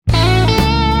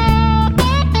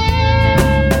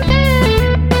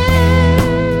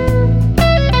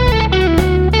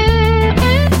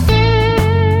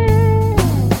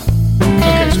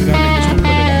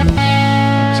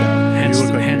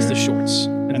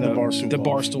the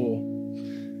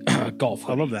Barstool golf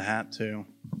hoodie. I love the hat too.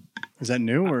 Is that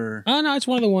new or? Oh no, it's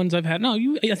one of the ones I've had. No,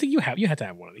 I think you had to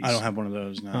have one of these. I don't have one of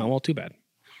those. No. Oh well, too bad.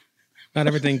 Not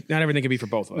everything can be for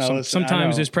both of us. No, listen,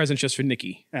 sometimes there's presents just for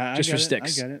Nikki, just for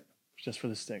sticks. I get it. Just for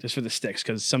the sticks. Just for the sticks,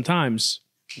 because sometimes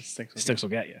The sticks will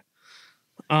get you.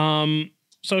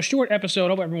 So short episode.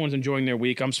 Hope everyone's enjoying their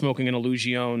week. I'm smoking an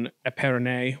Illusione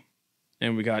Epernay,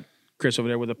 and we got Chris over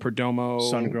there with a Perdomo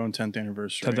Sun-grown 10th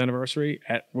anniversary. 10th anniversary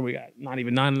at what we got? Not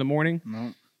even 9 a.m.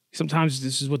 No. Sometimes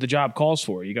this is what the job calls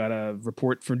for. You got to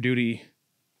report for duty.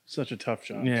 Such a tough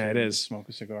job. Yeah, it is. Smoke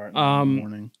a cigar in the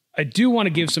morning. I do want to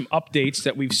give some updates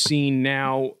that we've seen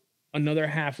now. Another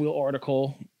Half Wheel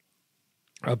article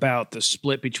about the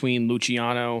split between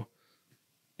Luciano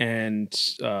and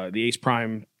the Ace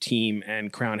Prime team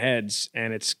and Crown Heads.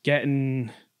 And it's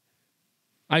getting...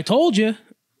 I told you.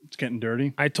 It's getting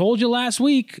dirty. I told you last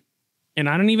week, and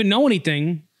I don't even know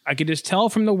anything. I could just tell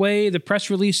from the way the press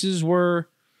releases were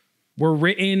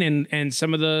written and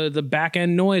some of the back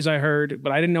end noise I heard,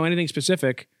 but I didn't know anything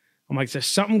specific. I'm like, there's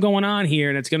something going on here,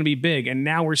 and it's going to be big. And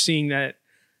now we're seeing that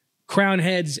Crown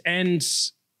Heads and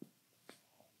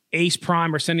Ace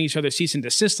Prime are sending each other cease and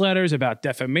desist letters about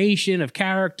defamation of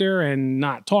character and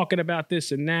not talking about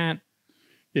this and that.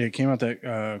 Yeah, it came out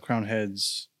that Crown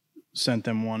Heads sent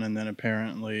them one, and then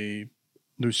apparently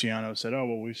Luciano said, "Oh,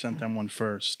 well, we sent them one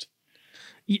first."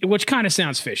 Which kind of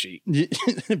sounds fishy.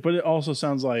 But it also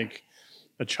sounds like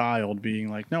a child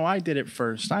being like, "No, I did it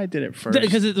first. I did it first."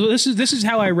 Because this is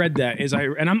how I read that.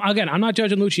 I'm not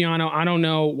judging Luciano. I don't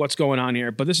know what's going on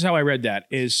here, but this is how I read that.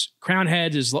 Is Crown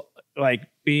Heads is like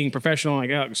being professional, like,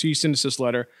 oh, cease and desist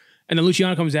letter, and then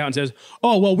Luciano comes out and says,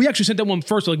 "Oh, well, we actually sent that one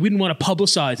first. Like, we didn't want to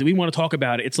publicize it. We didn't want to talk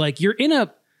about it." It's like you're in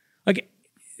a like.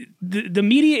 The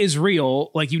media is real.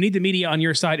 Like, you need the media on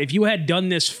your side. If you had done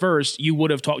this first, you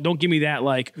would have talked. Don't give me that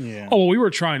like, oh, well, we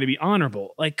were trying to be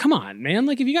honorable. Like, come on, man.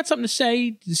 Like, if you got something to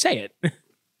say it.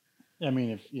 I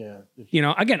mean,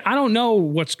 again, I don't know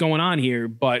what's going on here,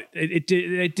 but it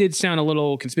did sound a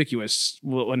little conspicuous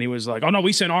when he was like, oh, no,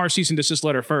 we sent our cease and desist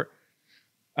letter first.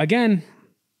 Again,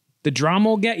 the drama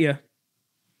will get you.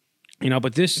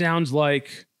 But this sounds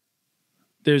like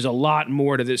there's a lot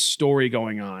more to this story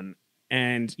going on.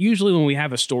 And usually when we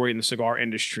have a story in the cigar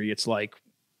industry, it's like,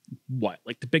 what?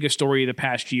 Like the biggest story of the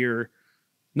past year,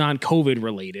 non-COVID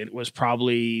related, was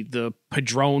probably the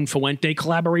Padron Fuente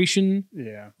collaboration.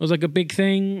 Yeah. It was like a big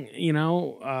thing,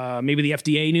 maybe the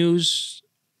FDA news.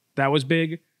 That was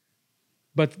big.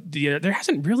 But there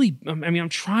hasn't really, I'm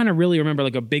trying to really remember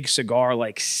like a big cigar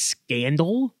like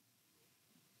scandal.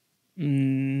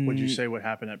 Would you say what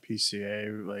happened at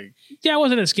PCA? Like, yeah, it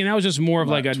wasn't a scandal. That was just more of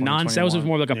like a nonsense. That was just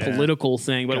more of like a political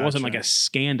thing, but it wasn't like a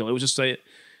scandal. It was just a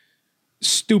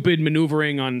stupid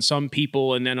maneuvering on some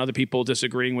people and then other people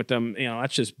disagreeing with them.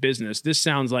 That's just business. This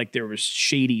sounds like there was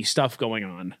shady stuff going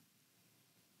on,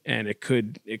 and it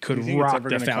could rock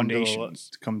the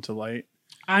foundations. Come to light.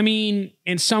 I mean,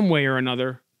 in some way or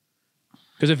another,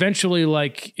 because eventually,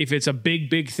 like, if it's a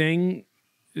big thing,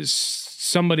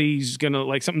 something's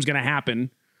gonna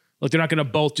happen. Like, they're not gonna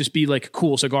both just be like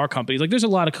cool cigar companies. Like, there's a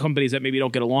lot of companies that maybe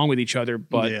don't get along with each other,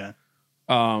 but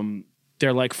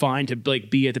they're like fine to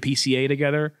like be at the PCA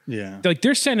together. Yeah,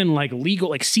 they're sending like legal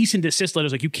like cease and desist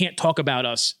letters. Like, you can't talk about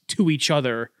us to each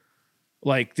other.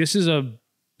 Like, this is a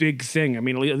big thing. I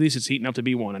mean, at least it's heating up to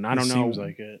be one. And I don't know. Seems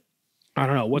like it. I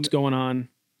don't know what's going on.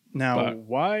 Now,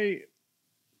 why?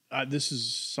 This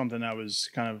is something that was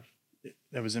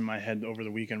in my head over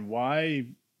the weekend. Why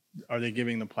are they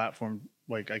giving the platform,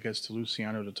 like, I guess, to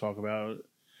Luciano to talk about,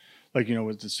 like,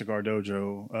 with the Cigar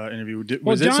Dojo interview?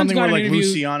 Was it something where like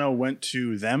Luciano went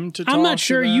to them to talk? I'm not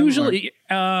sure. Usually,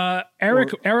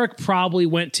 Eric probably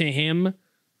went to him.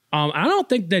 I don't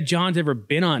think that John's ever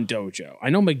been on Dojo. I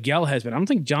know Miguel has been. I don't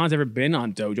think John's ever been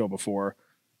on Dojo before.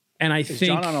 And I think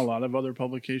John on a lot of other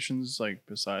publications, like,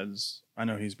 besides, I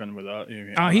know he's been with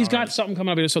he's got something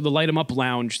coming up. So the Light 'Em Up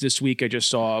Lounge this week I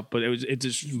just saw, but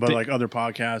like other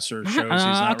podcasts or shows.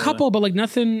 A couple, but like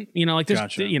nothing. Like this.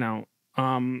 Gotcha.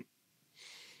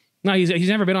 No, he's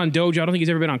never been on Dojo. I don't think he's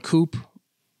ever been on Coop,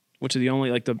 which are the only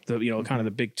like the kind of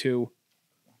the big two.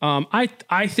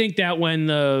 I think that when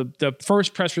the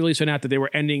first press release went out that they were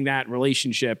ending that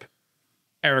relationship,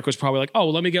 Eric was probably like, oh,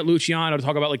 let me get Luciano to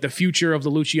talk about like the future of the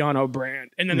Luciano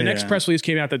brand. And then the next press release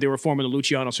came out that they were forming the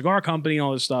Luciano Cigar Company and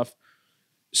all this stuff.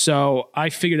 So I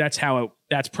figured that's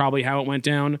probably how it went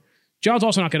down. John's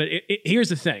also not going to, here's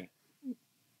the thing.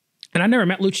 And I never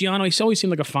met Luciano. He always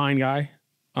seemed like a fine guy.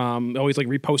 Always like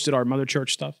reposted our Mother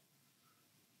Church stuff.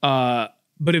 But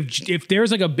if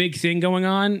there's like a big thing going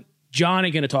on, John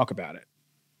ain't going to talk about it.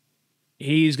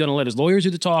 He's going to let his lawyers do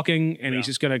the talking, and Yeah. he's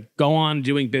just going to go on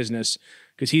doing business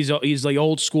because he's like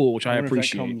old school, which I wonder if that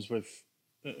appreciate. comes with,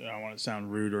 I don't want to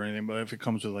sound rude or anything, but if it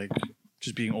comes with like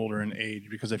just being older in age,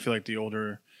 because I feel like the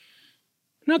older.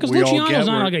 No, because we all Luciano's get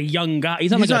not where- like a young guy.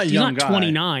 He's not He's not a he's young not guy.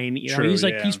 29. You know, True, he's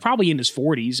like yeah. he's probably in his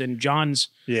 40s, and John's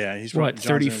Yeah, he's what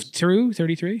probably- John's 32,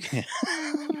 33. I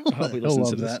hope he He'll listens love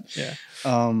to that. this. Yeah.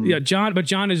 Yeah. Yeah,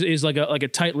 John is like a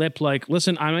tight lip. Like,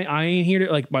 listen, I ain't here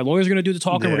to like my lawyer's going to do the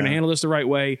talking. We're going to Yeah. handle this the right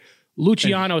way.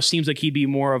 Luciano seems like he'd be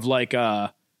more of like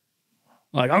I'm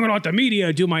going to let the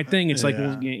media do my thing. It's like,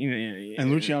 Yeah. well, you know,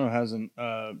 And Luciano hasn't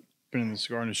been in the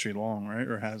cigar industry long, right?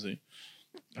 Or has he?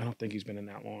 I don't think he's been in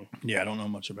that long. Yeah, I don't know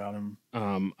much about him.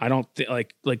 I don't think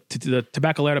like the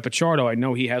Tabacalera Pichardo. I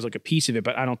know he has like a piece of it,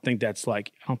 but I don't think that's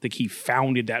like I don't think he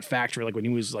founded that factory. Like when he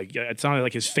was like it sounded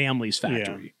like his family's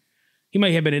factory. He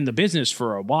might have been in the business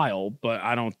for a while, but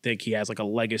I don't think he has like a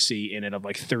legacy in it of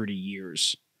like 30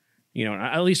 years. You know,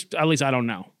 at least I don't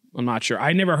know. I'm not sure.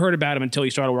 I never heard about him until he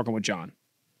started working with John.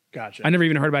 Gotcha. I never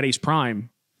even heard about Ace Prime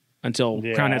until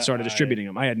Yeah, Crown Head started distributing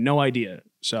them. I had no idea.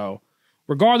 So,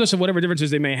 regardless of whatever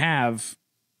differences they may have,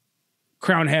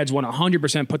 Crown Heads want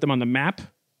 100% put them on the map.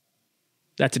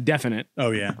 That's a definite.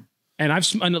 Oh yeah. And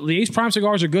the Ace Prime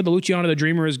cigars are good. The Luciano the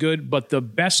Dreamer is good, but the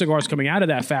best cigars coming out of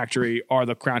that factory are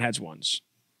the Crown Heads ones.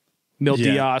 Mil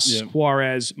Yeah, Diaz, yeah.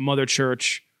 Juarez, Mother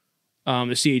Church, the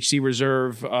CHC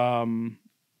Reserve,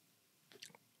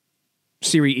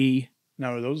 Serie E.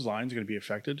 Now are those lines going to be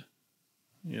affected?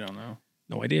 You don't know.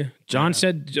 No idea. John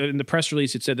said in the press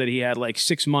release, it said that he had like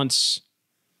 6 months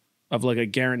of like a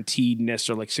guaranteedness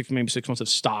or like maybe 6 months of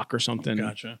stock or something.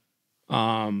 Gotcha.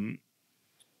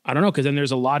 I don't know, because then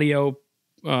there's Eladio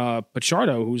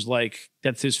Pichardo, who's like,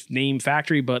 that's his name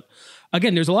factory. But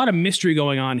again, there's a lot of mystery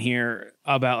going on here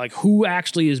about like who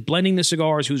actually is blending the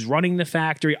cigars, who's running the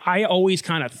factory. I always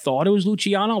kind of thought it was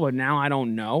Luciano, but now I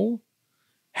don't know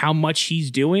how much he's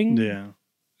doing. Yeah.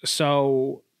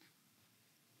 So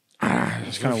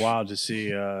It's kind of wild to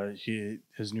see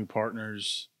his new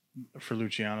partners for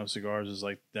Luciano Cigars is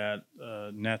like that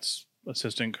Nets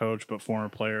assistant coach, but former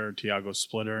player Tiago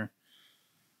Splitter.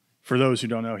 For those who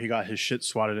don't know, he got his shit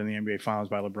swatted in the NBA Finals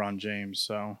by LeBron James.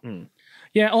 So,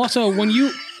 yeah. Also, when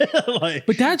you, like,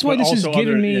 but that's why this is also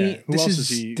giving other- me yeah, who else is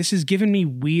he? this is giving me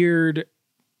weird,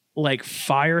 like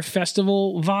Fire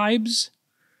Festival vibes,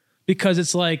 because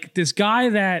it's like this guy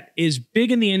that is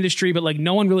big in the industry, but like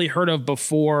no one really heard of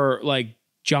before. Like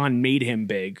John made him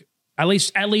big, at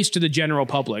least to the general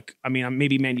public. I mean,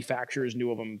 maybe manufacturers knew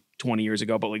of him 20 years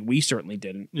ago, but like we certainly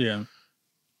didn't. Yeah.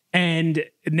 And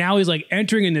now he's like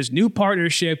entering in this new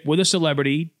partnership with a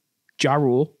celebrity, Ja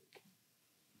Rule.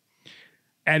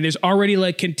 And there's already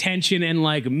like contention and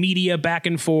like media back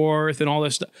and forth and all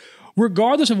this stuff.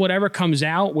 Regardless of whatever comes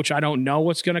out, which I don't know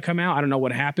what's going to come out. I don't know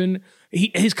what happened.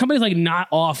 His company's like not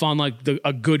off on like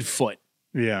a good foot.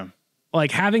 Yeah.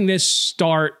 Like having this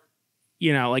start,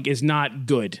 you know, like is not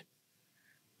good.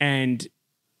 And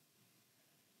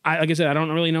like I said, I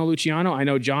don't really know Luciano. I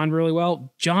know John really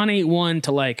well. John ain't one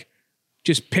to like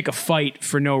just pick a fight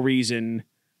for no reason.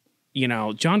 You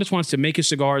know, John just wants to make his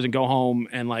cigars and go home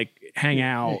and like hang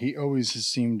out. He always has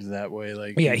seemed that way.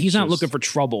 Like, Yeah, he's not just- looking for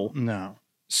trouble. No.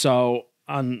 So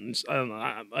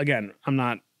again, I'm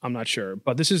not sure,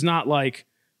 but this is not like,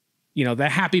 you know, the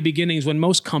happy beginnings when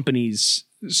most companies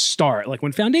start, like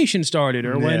when Foundation started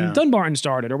or when Yeah. Dunbarton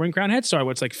started or when Crown Head started,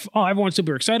 where it's like, oh, everyone's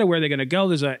super excited where they're going to go.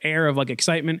 There's an air of like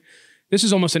excitement. This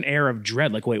is almost an air of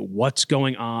dread. Like, wait, what's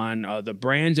going on? The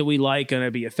brands that we like going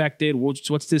to be affected.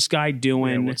 What's this guy Yeah,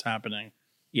 doing? what's happening?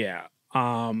 Yeah.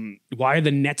 Why are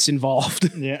the Nets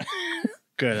involved? Yeah.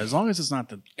 Good. As long as it's not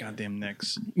the goddamn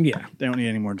Knicks. Yeah. They don't need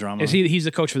any more drama. He's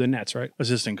the coach for the Nets, right?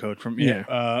 Assistant coach from Yeah.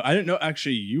 I didn't know.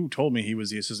 Actually, you told me he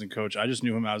was the assistant coach. I just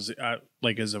knew him as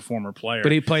as a former player.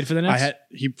 But he played for the Nets?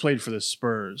 he played for the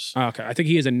Spurs. Oh, okay. I think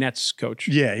he is a Nets coach.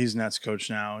 Yeah, he's Nets coach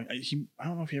now. I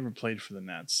don't know if he ever played for the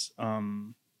Nets.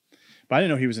 But I didn't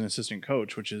know he was an assistant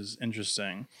coach, which is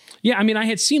interesting. Yeah, I mean, I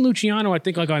had seen Luciano, I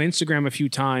think, like on Instagram a few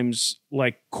times,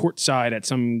 like courtside at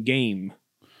some game.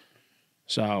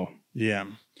 So Yeah.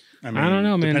 I don't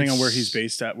know, man. Depending on It's- where he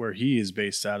is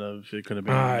based out of, it could have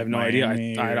been. I have no idea.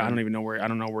 Miami I or- don't even know where. I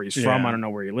don't know where he's from. Yeah. I don't know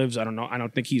where he lives. I don't know. I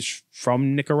don't think he's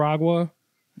from Nicaragua.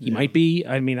 He might be.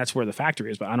 I mean, that's where the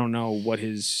factory is, but I don't know what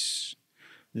his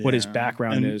Yeah.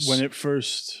 background And is. when it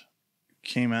first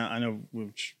came out, I know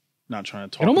we're not trying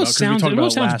to talk. It almost about, 'cause we sounds. It talked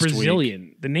almost about it sounds last week.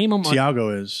 Brazilian. The name of Tiago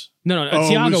is. no. Oh,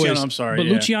 Tiago Luciano, is. I'm sorry, but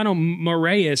yeah. Luciano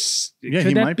Moraes. Yeah, could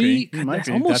he that might be. He God, might that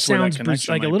be. almost That's where that sounds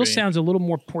connection like a might little be. sounds a little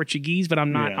more Portuguese, but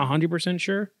I'm not Yeah. 100%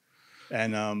 sure.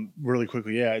 And really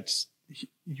quickly, yeah,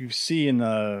 you see in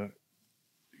the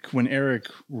when Eric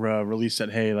released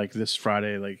that, hey, like this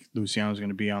Friday, like Luciano's going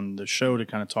to be on the show to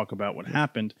kind of talk about what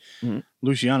happened.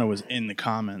 Luciano was in the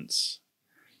comments,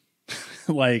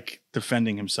 like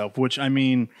defending himself, which I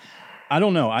mean, I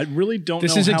don't know. I really don't know.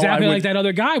 This is exactly like that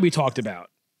other guy we talked about.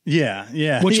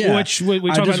 Yeah. Which we talked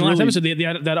about in the last episode.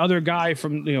 That other guy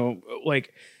from,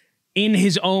 like in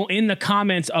the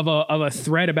comments of a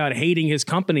thread about hating his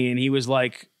company, and he was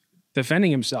like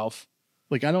defending himself.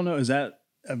 Like, I don't know. Is that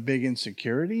a big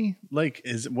insecurity? Like,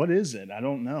 what is it? I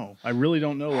don't know. I really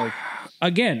don't know. Like,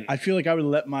 again, I feel like I would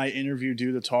let my interview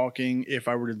do the talking if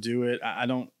I were to do it. I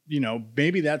don't,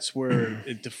 maybe that's where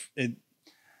it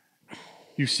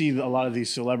you see a lot of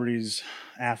these celebrities,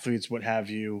 athletes, what have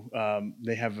you.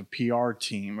 They have a PR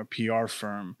team, a PR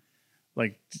firm.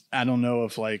 Like, I don't know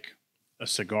if like a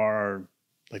cigar,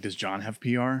 like, does John have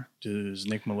PR? Does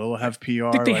Nick Melillo have PR?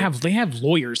 I think they have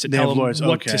lawyers to tell them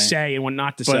what to say and what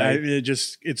not to say.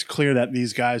 It's clear that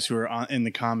these guys who are in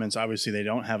the comments, obviously they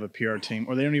don't have a PR team,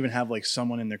 or they don't even have like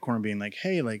someone in their corner being like,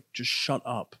 hey, like, just shut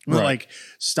up. Or like,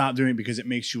 stop doing it because it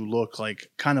makes you look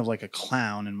like kind of like a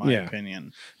clown, in my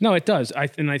opinion. No, it does. I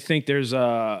think there's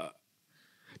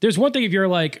one thing if you're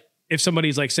like, if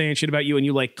somebody's like saying shit about you and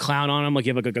you like clown on them, like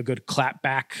you have like a good clap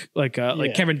back, like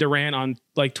Kevin Durant on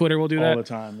like Twitter will do that all the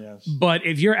time. Yes. But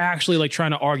if you're actually like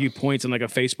trying to argue points in like a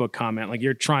Facebook comment, like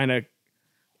you're trying to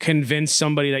convince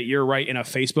somebody that you're right in a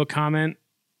Facebook comment.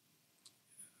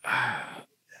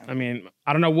 I mean,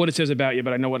 I don't know what it says about you,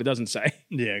 but I know what it doesn't say.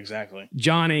 Yeah, exactly.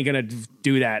 John ain't gonna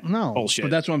do that bullshit.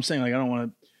 But that's what I'm saying. Like, I don't want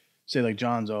to say like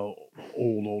John's a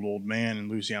old man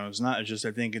and Luciano's not. It's just,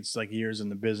 I think it's like years in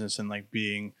the business and like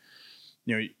being,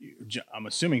 I'm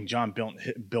assuming John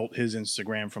built his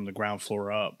Instagram from the ground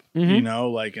floor up,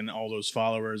 like, and all those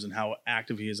followers and how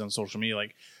active he is on social media.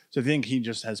 Like, so I think he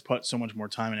just has put so much more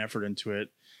time and effort into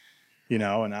it, and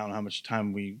I don't know how much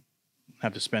time we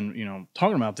have to spend,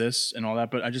 talking about this and all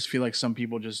that. But I just feel like some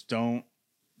people just don't.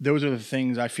 Those are the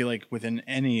things I feel like within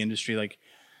any industry, like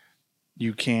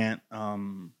you can't,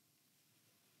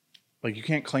 you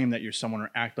can't claim that you're someone or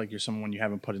act like you're someone when you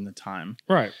haven't put in the time.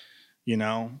 Right.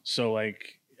 So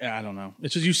like, I don't know.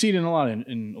 It's just, you see it in a lot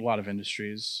of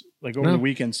industries. Like over the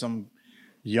weekend, some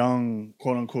young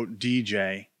quote unquote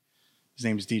DJ, his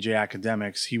name's DJ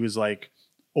Academics. He was like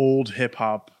old hip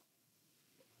hop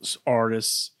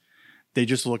artists. They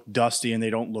just look dusty and they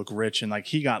don't look rich. And like,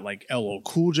 he got like LL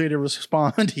Cool J to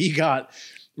respond. He got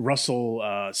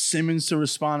Russell Simmons to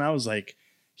respond. I was like,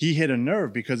 he hit a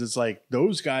nerve because it's like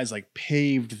those guys like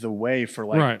paved the way for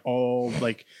like all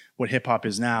like what hip hop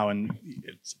is now. And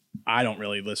I don't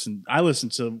really listen. I listen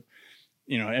to,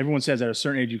 everyone says at a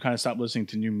certain age, you kind of stop listening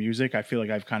to new music. I feel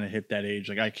like I've kind of hit that age.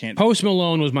 Like I can't. Post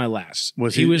Malone was my last.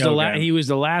 He was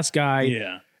the last guy.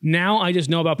 Yeah. Now I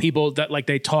just know about people that like,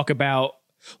 they talk about,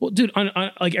 well, dude, on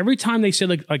like every time they say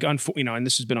and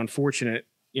this has been unfortunate,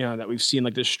 that we've seen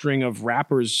like this string of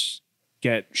rappers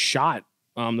get shot.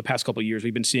 The past couple of years,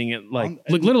 we've been seeing it like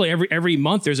literally every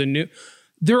month. There's a new.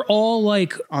 They're all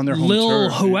like on their home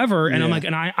Lil turf, and I'm like,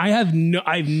 and I've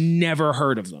never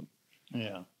heard of them.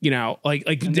 Yeah, like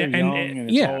and they're young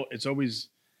and it's always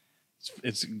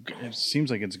it seems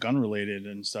like it's gun related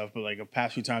and stuff. But like the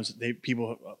past few times, a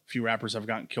few rappers have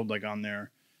gotten killed like in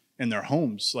their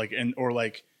homes, like or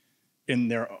like in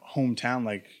their hometown,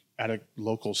 like at a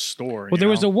local store. Well, there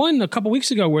was the one a couple weeks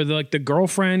ago where the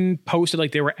girlfriend posted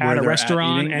like they were at a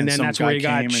restaurant and then that's where he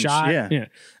got shot. Yeah.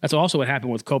 That's also what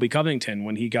happened with Kobe Covington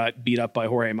when he got beat up by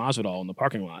Jorge Masvidal in the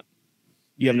parking lot.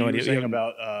 You have no idea. Saying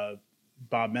about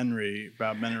Bob Menery.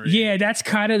 Yeah, that's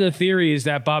kind of the theory is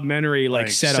that Bob Menery like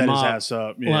set him his up. Ass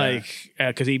up. Yeah. Like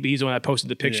because he's the one that posted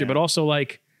the picture, but also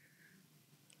like,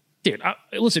 dude,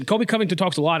 listen, Kobe Covington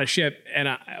talks a lot of shit, and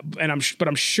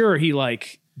I'm sure he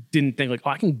like didn't think like,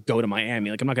 I can go to Miami.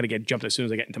 Like I'm not gonna get jumped as soon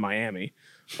as I get into Miami.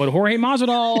 But Jorge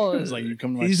Masvidal is like, you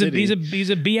come to my he's city. He's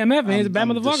a BMF man. He's a bad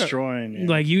motherfucker. Destroying. Yeah.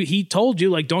 Like he told you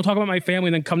like don't talk about my family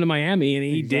and then come to Miami, and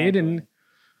he did. And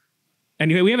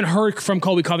we haven't heard from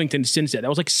Kobe Covington since that. That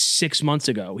was like 6 months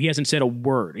ago. He hasn't said a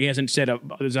word. He hasn't said there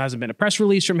hasn't been a press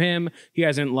release from him. He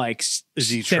hasn't like is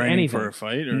he said training anything for a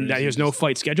fight? Or there's no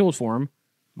fight scheduled for him.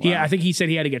 Wow. Yeah, I think he said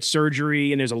he had to get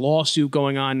surgery, and there's a lawsuit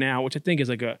going on now, which I think is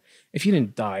like if he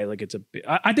didn't die, like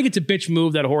I think it's a bitch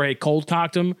move that Jorge cold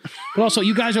cocked him. But also,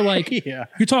 you guys are like,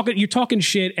 you're talking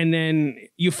shit, and then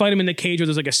you fight him in the cage where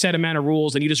there's like a set amount of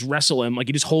rules, and you just wrestle him, like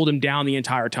you just hold him down the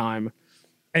entire time,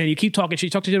 and you keep talking shit. You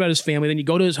talk to shit about his family, then you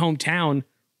go to his hometown.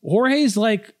 Jorge's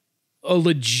like a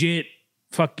legit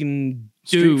fucking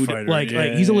dude,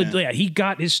 he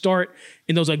got his start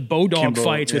in those like Bodog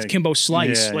fights with Kimbo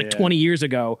Slice 20 years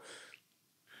ago.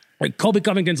 Like Kobe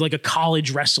Covington's like a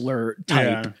college wrestler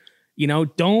type.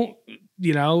 Don't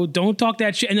talk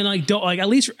that shit. And then like, don't like, at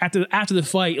least after the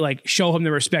fight, like show him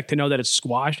the respect to know that it's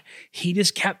squashed. He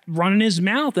just kept running his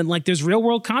mouth, and like, there's real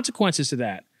world consequences to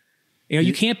that.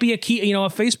 You can't be a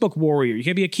Facebook warrior. You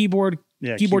can't be a keyboard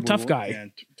tough guy. Yeah,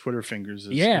 Twitter fingers.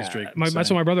 That's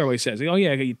what my brother always says. Oh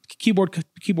yeah, keyboard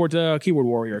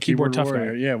warrior, keyboard tough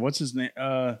warrior. Guy. Yeah, what's his name?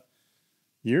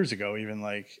 Years ago, even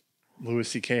like Louis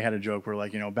C.K. had a joke where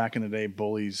like, back in the day,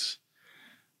 bullies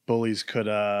could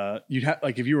you'd have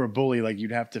like, if you were a bully, like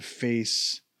you'd have to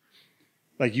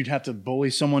bully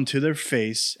someone to their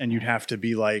face, and you'd have to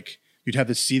be like, you'd have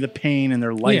to see the pain and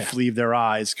their life leave their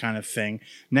eyes, kind of thing.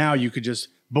 Now you could just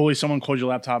bully someone, close your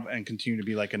laptop, and continue to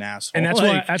be like an asshole. And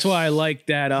that's why I like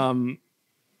that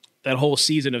that whole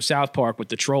season of South Park with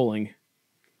the trolling,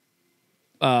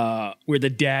 where the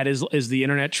dad is the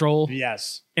internet troll.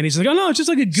 Yes, and he's like, oh no, it's just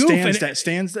like a goof.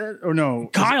 Stan's dad, or no,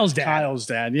 Kyle's dad. Kyle's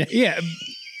dad. Yeah, yeah.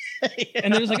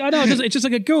 And then it's like, oh no, it's just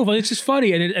like a goof. It's just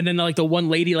funny. And then like the one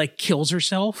lady like kills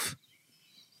herself.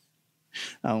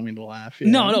 I don't mean to laugh.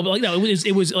 Yeah. No, but like no,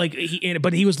 it was like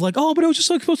but he was like, oh, but it was just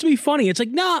like supposed to be funny. It's like,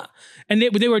 nah. And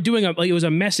they were doing it was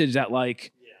a message that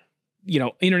like,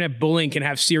 internet bullying can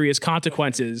have serious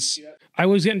consequences. Yeah. I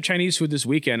was getting Chinese food this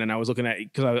weekend, and I was looking at,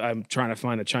 because I'm trying to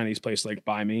find a Chinese place like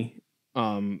by me.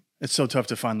 It's so tough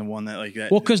to find the one that like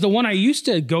that. Well, because the one I used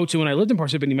to go to when I lived in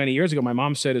Parsippany many years ago, my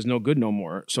mom said is no good no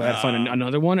more. So I had to find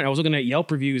another one. And I was looking at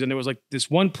Yelp reviews, and there was like this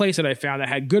one place that I found that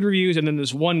had good reviews, and then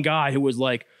this one guy who was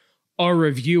like a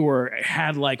reviewer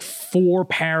had like 4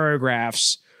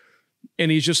 paragraphs, and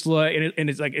he's just like, and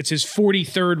it's like, it's his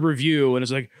 43rd review, and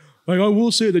it's like I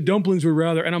will say the dumplings were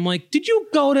rather, and I'm like, did you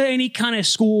go to any kind of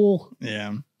school?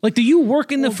 Yeah. Like, do you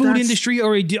work in the food industry,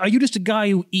 or are you just a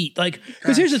guy who eat? Like,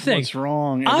 because here's the thing. What's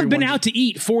wrong? I've been out to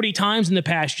eat 40 times in the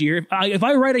past year. If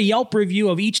I write a Yelp review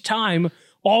of each time,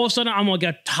 all of a sudden I'm like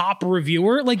a top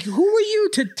reviewer. Like, who are you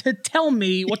to tell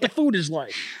me what the food is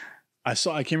like?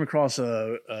 I came across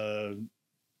a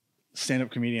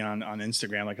stand-up comedian on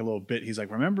Instagram, like a little bit. He's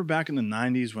like, remember back in the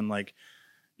 90s when like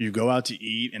you go out to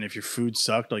eat, and if your food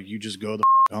sucked, like you just go the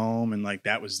home, and like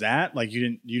that was that. Like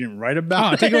you didn't write about. Oh,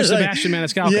 I think it was Sebastian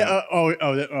Maniscalco. Yeah.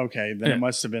 Okay. Then it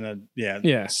must have been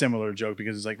a similar joke,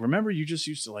 because it's like, remember you just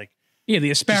used to like. Yeah,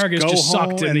 the asparagus just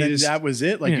sucked, and then that was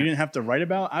it. Like you didn't have to write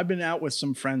about. I've been out with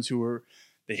some friends who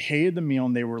they hated the meal,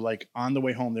 and they were like on the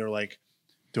way home, they were like,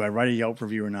 do I write a Yelp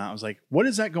review or not? I was like, what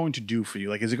is that going to do for you?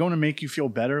 Like, is it going to make you feel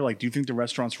better? Like, do you think the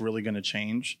restaurant's really going to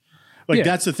change? Like,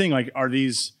 that's the thing. Like, are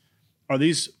these, I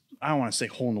don't want to say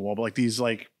hole in the wall, but like these,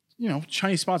 like,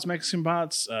 Chinese spots, Mexican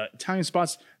spots, Italian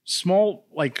spots, small,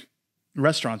 like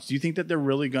restaurants. Do you think that they're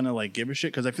really going to like give a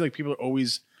shit? Cause I feel like people are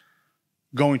always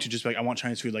going to just be like, I want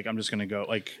Chinese food. Like, I'm just going to go.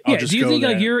 Like, I'll just do you go think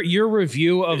there. Like your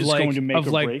review of like,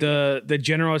 the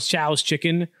General Tso's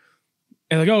chicken,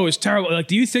 and like, oh, it's terrible. Like,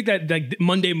 do you think that like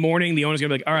Monday morning, the owner's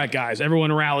gonna be like, all right, guys,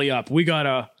 everyone rally up. We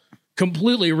gotta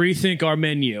completely rethink our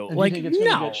menu. And like,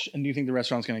 no. And do you think the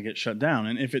restaurant's gonna get shut down?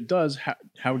 And if it does,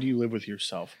 how do you live with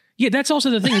yourself? Yeah, that's also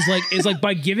the thing. Is like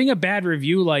by giving a bad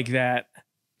review like that,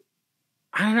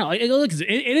 I don't know. It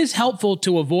is helpful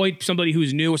to avoid somebody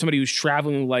who's new or somebody who's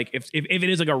traveling. Like, if it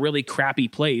is like a really crappy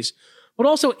place, but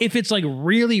also if it's like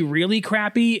really, really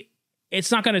crappy,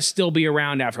 it's not gonna still be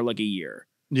around after like a year.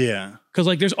 Yeah. Because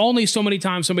like there's only so many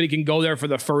times somebody can go there for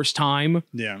the first time.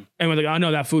 Yeah. And we're like, oh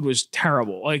no, that food was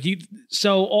terrible. Like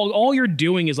so all you're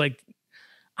doing is like,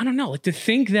 I don't know, like to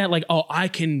think that like, oh, I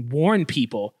can warn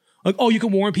people. Like, oh, you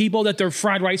can warn people that their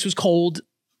fried rice was cold.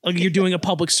 Like you're doing a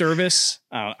public service.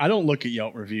 I don't look at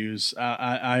Yelp reviews.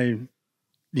 I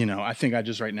think I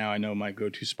just right now I know my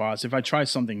go-to spots. If I try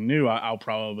something new, I'll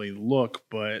probably look,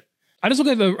 but I just look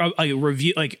at the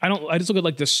review. Like I just look at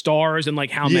like the stars and like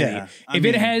how many.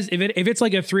 If it's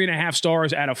like a 3.5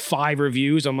 stars out of 5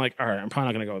 reviews, I'm like, all right, I'm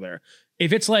probably not gonna go there.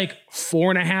 If it's like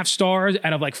 4.5 stars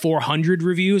out of like 400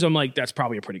 reviews, I'm like, that's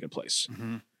probably a pretty good place.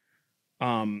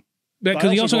 Mm-hmm.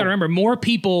 Because you also got to remember, more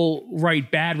people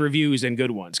write bad reviews than good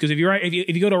ones. Because if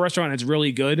you go to a restaurant and it's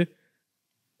really good,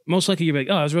 most likely you're like,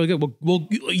 oh, it's really good. Well,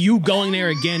 you going there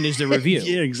again is the review.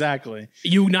 Yeah, exactly.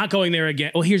 You not going there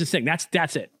again. Well, here's the thing.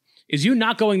 That's it. Is you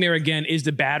not going there again is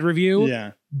the bad review.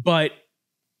 Yeah. But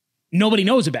nobody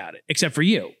knows about it except for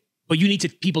you. But you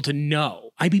need people to know.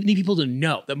 I need people to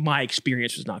know that my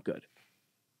experience was not good.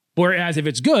 Whereas if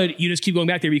it's good, you just keep going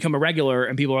back there, become a regular,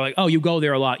 and people are like, oh, you go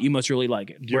there a lot. You must really like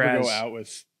it. Do you ever go out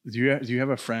with, do you have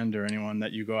a friend or anyone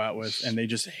that you go out with and they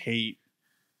just hate,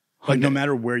 like no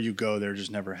matter where you go, they're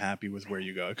just never happy with where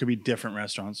you go? It could be different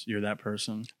restaurants. You're that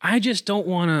person. I just don't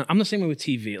want to, I'm the same way with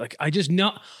TV. Like I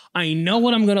know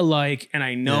what I'm going to like and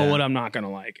I know what I'm not going to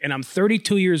like. And I'm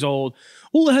 32 years old.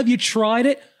 Well, have you tried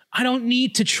it? I don't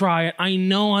need to try it. I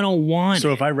know I don't want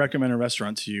So it. if I recommend a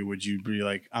restaurant to you, would you be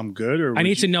like, I'm good? Or I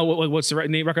need to know what's the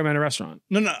recommend a restaurant.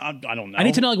 No, I don't know. I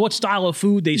need to know like what style of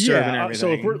food they serve and everything.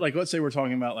 So if we're like, let's say we're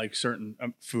talking about like certain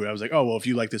food. I was like, oh, well, if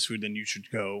you like this food, then you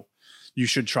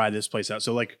should try this place out.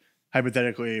 So like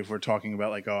hypothetically, if we're talking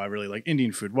about like, oh, I really like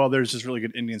Indian food. Well, there's this really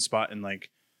good Indian spot in like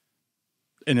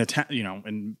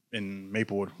in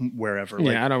Maplewood, wherever. Yeah,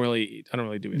 like, I don't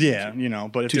really do it. Yeah,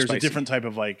 but if Too there's spicy. a different type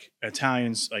of like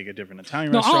Italians, like a different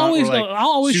Italian No, restaurant, I'll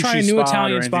always try a sushi new spot or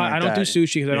Italian anything spot. like I don't do that.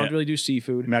 sushi because I Yeah. don't really do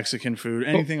seafood. Mexican food,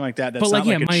 anything like that. That's But like,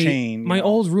 not like my a chain. my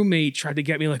old roommate tried to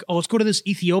get me like, oh, let's go to this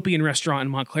Ethiopian restaurant in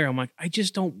Montclair. I'm like, I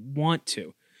just don't want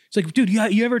to. It's like, dude,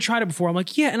 you ever tried it before? I'm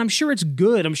like, yeah, and I'm sure it's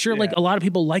good. I'm sure like Yeah. a lot of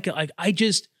people like it. Like,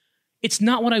 it's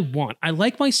not what I want. I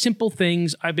like my simple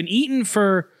things. I've been eating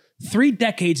for 3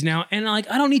 decades now, and like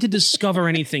I don't need to discover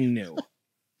anything new.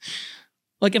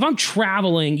 Like if I'm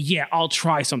traveling, yeah, I'll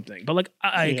try something. But like,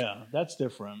 that's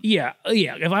different. yeah.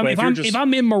 If if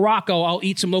I'm in Morocco, I'll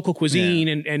eat some local cuisine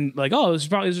and like, oh, this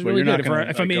is really you're not good. gonna,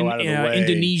 If like, I'm go in out of the way.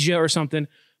 Indonesia or something,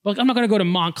 but like, I'm not gonna go to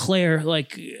Montclair.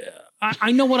 Like,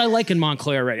 I know what I like in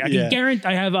Montclair already. I can guarantee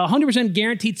I have 100%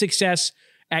 guaranteed success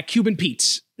at Cuban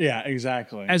Pete's Yeah,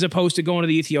 exactly. as opposed to going to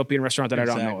the Ethiopian restaurant that I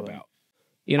don't know Exactly. about.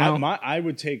 You know, I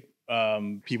would take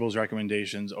people's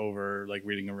recommendations over like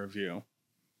reading a review.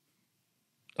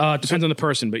 depends on the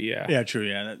person, but yeah. Yeah, true.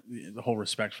 Yeah, the whole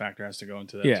respect factor has to go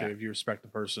into that Yeah. too. If you respect the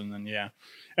person, then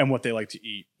and what they like to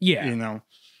eat. Yeah. You know.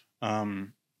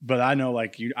 But I know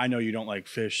I know you don't like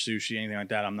fish, sushi, anything like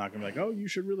that. I'm not gonna be like, oh, you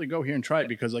should really go here and try it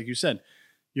because, like you said,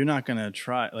 you're not gonna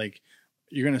try. Like,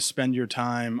 you're gonna spend your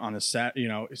time on a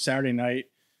Saturday night.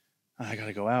 I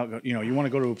gotta go out. You want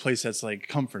to go to a place that's like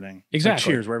comforting. It's like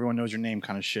Exactly. Cheers, where everyone knows your name,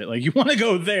 kind of shit. Like you want to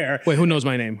go there. Wait, who knows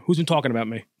my name? Who's been talking about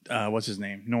me? What's his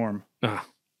name? Norm. Ah.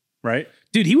 Right?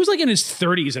 Dude, he was like in his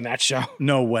 30s in that show.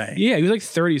 No way. Yeah, he was like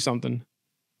 30 something.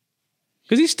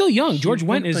 Because he's still young. George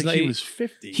Wendt is like he was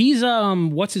 50. He's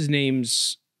what's his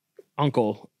name's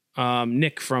uncle?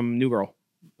 Nick from New Girl.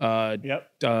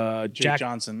 Yep. Jack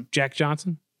Johnson. Jack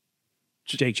Johnson.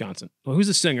 Jake Johnson. Well, who's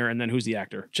the singer and then who's the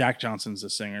actor? Jack Johnson's the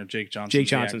singer. Jake Johnson's Jake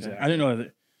Johnson's the actor. the I didn't know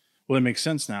that. Well, it makes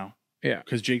sense now. Yeah.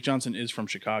 Because Jake Johnson is from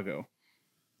Chicago.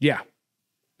 Yeah.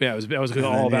 Yeah, it was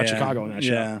all about Chicago in that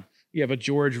show. Yeah. Yeah, but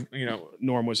George,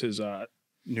 Norm was his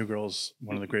New Girl's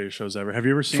one of the greatest shows ever. Have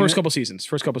you ever seen first it? couple seasons.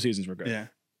 First couple seasons were good. Yeah.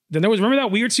 Then there was, remember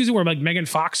that weird season where like Megan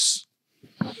Fox,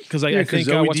 because I think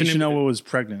Zoe what's her name? Deschanel was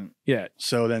pregnant. Yeah,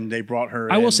 So then they brought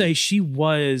her I will in. say she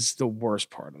was the worst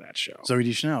part of that show. Zoe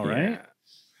Deschanel, right? Yeah.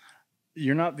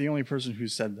 You're not the only person who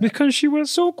said that. Because she was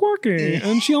so quirky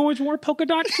and she always wore polka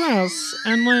dot dress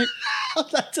and like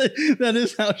That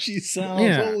is how she sounds.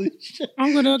 Yeah. Holy shit.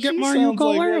 I'm gonna get She my sounds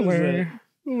like- what is ukulele.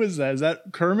 Who is that? Is that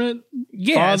Kermit?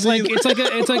 Yeah, it's Fozzie? like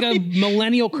it's like a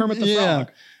millennial Kermit the Frog.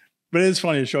 But it's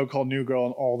funny, a show called New Girl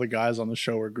and all the guys on the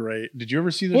show were great. Did you ever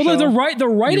see the Well, show? the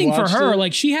writing for watched her, it?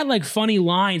 like she had like funny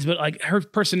lines, but like her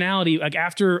personality, like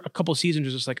after a couple seasons,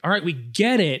 was just like, all right, we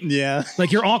get it. Yeah.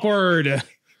 Like you're awkward,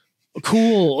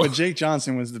 cool. But Jake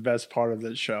Johnson was the best part of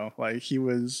that show. Like he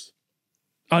was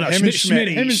Oh no, him and Schmidt.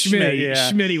 Him and Schmidt, yeah.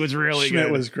 Schmidt was really Schmidt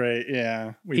good. was great.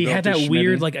 Yeah. We He built had the that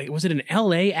weird, Schmitty. like, was it an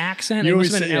LA accent? You It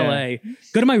must have always been say- LA.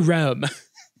 Go to my room.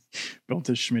 Built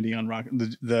a Schmitty on rock.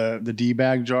 The D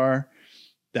bag jar.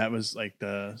 That was like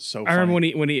so I remember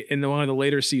funny. when he in one of the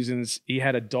later seasons, he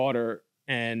had a daughter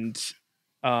and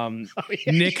Oh,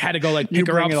 yeah. Nick had to go like You pick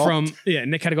her bring up it all- from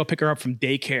Nick had to go pick her up from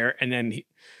daycare, and then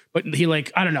he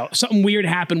like, I don't know, something weird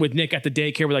happened with Nick at the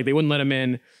daycare where like they wouldn't let him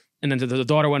in, and then the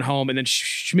daughter went home, and then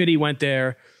Schmitty went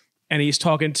there, and he's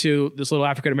talking to this little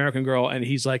African American girl, and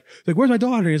he's like, where's my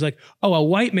daughter? And he's like, oh, a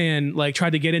white man like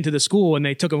tried to get into the school, and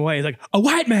they took him away. He's like, a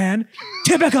white man,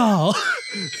 typical.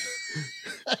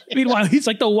 Meanwhile, he's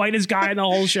like the whitest guy in the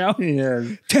whole show.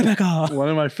 Yeah. Typical. One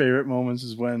of my favorite moments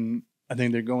is when I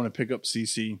think they're going to pick up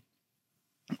Cece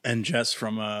and Jess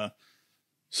from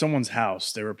someone's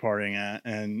house they were partying at,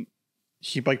 and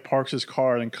he like parks his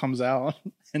car and comes out,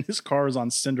 and his car is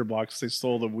on cinder blocks. They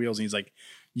stole the wheels, and he's like,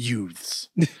 "Youths,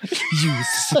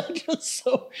 Youths. Just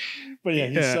so, but yeah,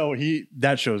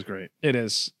 that show's great. It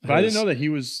is. But I didn't know that he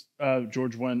was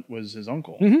George Wendt was his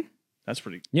uncle. Mhm. That's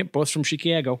pretty. Yep, both from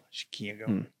Chicago.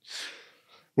 Chicago.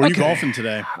 Where are you Okay. golfing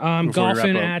today? I'm before we wrap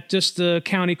golfing up? at just the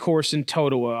county course in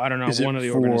Totowa. I don't know, Is it one of the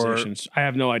for- organizations. I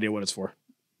have no idea what it's for.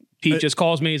 Pete just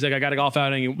calls me. He's like, I got a golf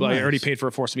outing. I Nice. already paid for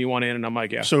it, forcing me one in. And I'm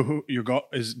like, yeah. So who your do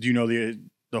you know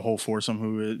the whole foursome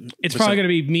who It's probably going to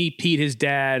be me, Pete, his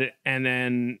dad, and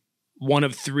then one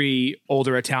of 3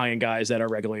 older Italian guys that are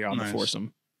regularly on Nice. the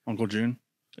foursome. Uncle June?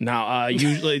 Now,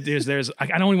 usually there's I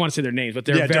don't even want to say their names, but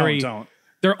they're Yeah, very, don't.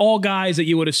 they're all guys that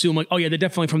you would assume like, oh yeah, they're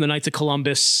definitely from the Knights of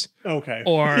Columbus Okay.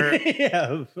 or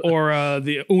yeah.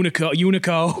 the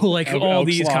Unico, like all Elks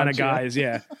these kind Lodge, of guys.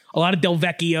 Yeah. A lot of Del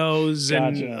Vecchios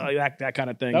and Gotcha. that kind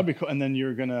of thing. That'd be cool. And then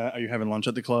are you having lunch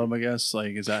at the club, I guess?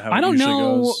 Like, is that how I it don't usually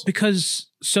know goes? because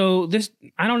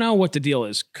I don't know what the deal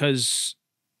is because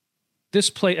this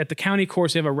place at the county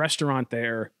course, they have a restaurant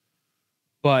there,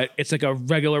 but it's like a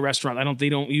regular restaurant. They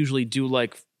don't usually do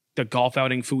like the golf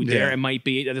outing food there. Yeah. It might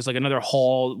be, there's like another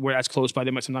hall where that's close by.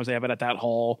 Sometimes they have it at that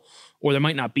hall, or there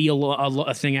might not be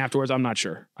a thing afterwards. I'm not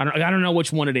sure. I don't know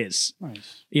which one it is.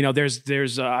 Nice. You know,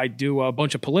 there's I do a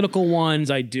bunch of political ones.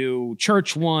 I do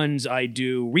church ones. I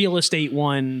do real estate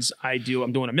ones. I'm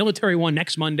doing a military one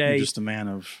next Monday. You're just a man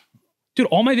of... Dude,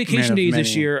 all my vacation Man of days this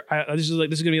many. year, this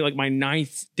is gonna be like my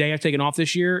 9th day I've taken off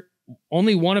this year.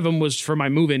 Only one of them was for my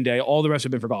move-in day. All the rest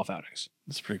have been for golf outings.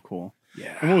 That's pretty cool.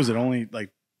 Yeah. And what was it? Only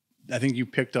like, I think you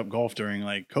picked up golf during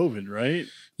like COVID, right?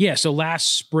 Yeah. So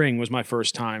last spring was my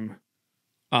first time.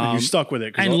 And you stuck with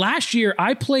it. 'cause And last year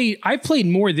I played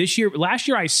more this year. Last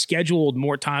year I scheduled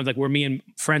more times, like where me and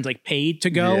friends like paid to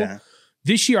go. Yeah.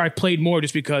 This year I played more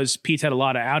just because Pete's had a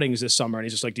lot of outings this summer, and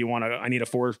he's just like, "Do you want to? I need a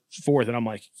fourth." And I'm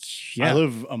like, "Yeah." I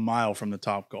live a mile from the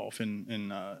Top Golf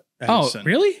in Oh, Edison.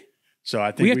 really? So I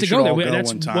think We have to go there. All go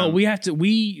one time. Well, we have to.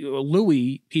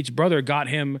 Louis, Pete's brother, got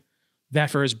him that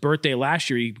for his birthday last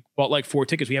year. He bought like 4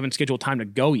 tickets. We haven't scheduled time to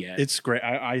go yet. It's great.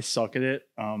 I suck at it.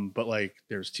 But like,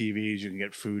 there's TVs, you can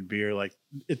get food, beer. Like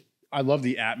it. I love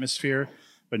the atmosphere,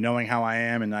 but knowing how I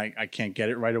am and I can't get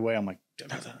it right away, I'm like,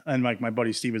 and like my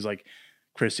buddy Steve is like,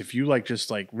 Chris, if you like just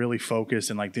like really focus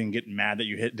and like didn't get mad that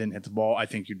you didn't hit the ball, I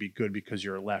think you'd be good because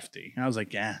you're a lefty. And I was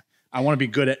like, yeah, I want to be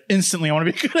good at instantly. I want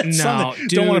to be good at something.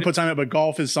 dude. Don't want to put time in, but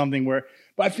golf is something where.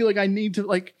 But I feel like I need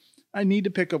to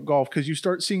pick up golf because you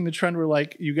start seeing the trend where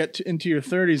like you get into your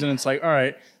 30s and it's like, all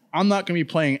right, I'm not going to be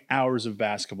playing hours of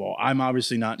basketball. I'm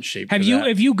obviously not in shape. Have for you? that.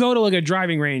 If you go to like a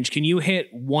driving range, can you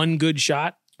hit one good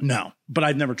shot? No, but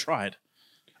I'd never tried.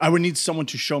 I would need someone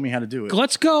to show me how to do it.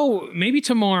 Let's go. Maybe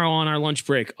tomorrow on our lunch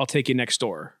break, I'll take you next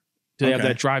door. They have Okay.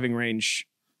 that driving range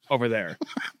over there,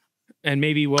 and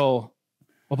maybe we'll.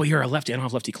 Well, but you're a lefty. I don't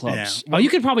have lefty clubs. Yeah. Oh, you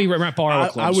could probably borrow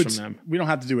clubs would. from them. We don't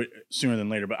have to do it sooner than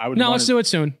later, but I would. No, let's do it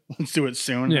soon. Let's do it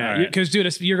soon. Yeah, All right. because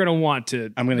dude, you're gonna want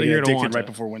to. I'm gonna you're get gonna addicted want right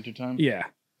to. before wintertime. Yeah.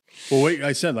 Well, wait.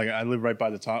 I said like I live right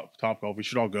by the top golf. We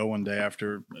should all go one day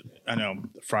after. I know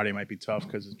Friday might be tough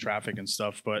because of traffic and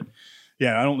stuff, but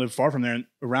yeah, I don't live far from there. And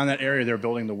around that area, they're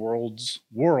building the world's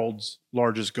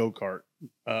largest go kart.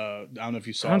 I don't know if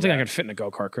you saw. I don't think I can fit in a go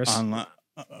kart, Chris. No,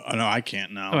 I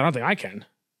can't now. I don't think I can.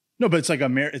 No, but it's like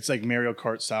it's like Mario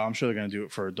Kart style. I'm sure they're going to do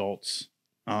it for adults.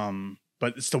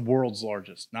 But it's the world's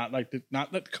largest, not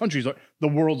the country's, the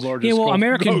world's largest. Yeah, well, golf-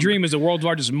 American go- Dream is the world's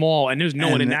largest mall, and there's no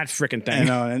one in And- that freaking thing.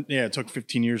 And yeah, it took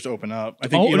 15 years to open up. I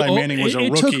think Oh, Eli oh, Manning was a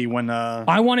it took- rookie when.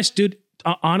 I want to, dude.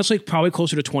 Honestly, probably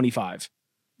closer to 25,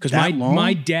 because That long?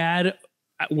 my dad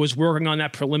was working on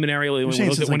that preliminarily You're saying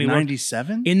when since he like worked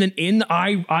 97.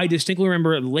 I distinctly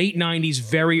remember late 90s,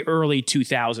 very early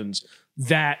 2000s.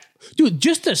 That dude,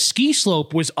 just the ski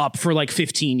slope was up for like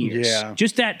 15 years. Yeah.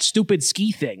 Just that stupid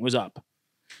ski thing was up.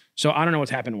 So I don't know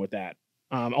what's happened with that.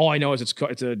 All I know is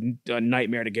it's a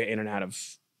nightmare to get in and out of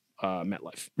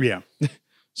MetLife. Yeah,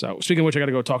 So speaking of which, I got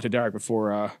to go talk to Derek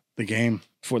before the game.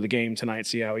 the game tonight.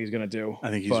 See how he's gonna do. I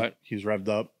think But he's revved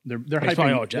up. They're He's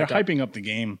probably all hyping. They're jacked up. hyping up the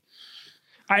game.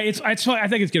 I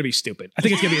think it's gonna be stupid. I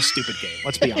think it's gonna be a stupid game.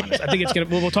 Let's be honest. I think it's gonna.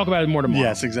 We'll talk about it more tomorrow.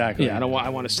 Yes, exactly. Yeah, I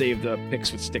want to save the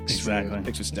picks with sticks. Exactly.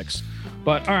 Picks with sticks.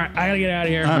 But all right, I gotta get out of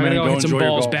here. All right, I'm gonna man, go go hit some enjoy your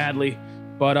balls golf. badly.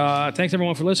 But thanks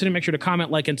everyone for listening. Make sure to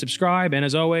comment, like, and subscribe. And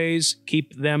as always,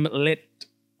 keep them lit.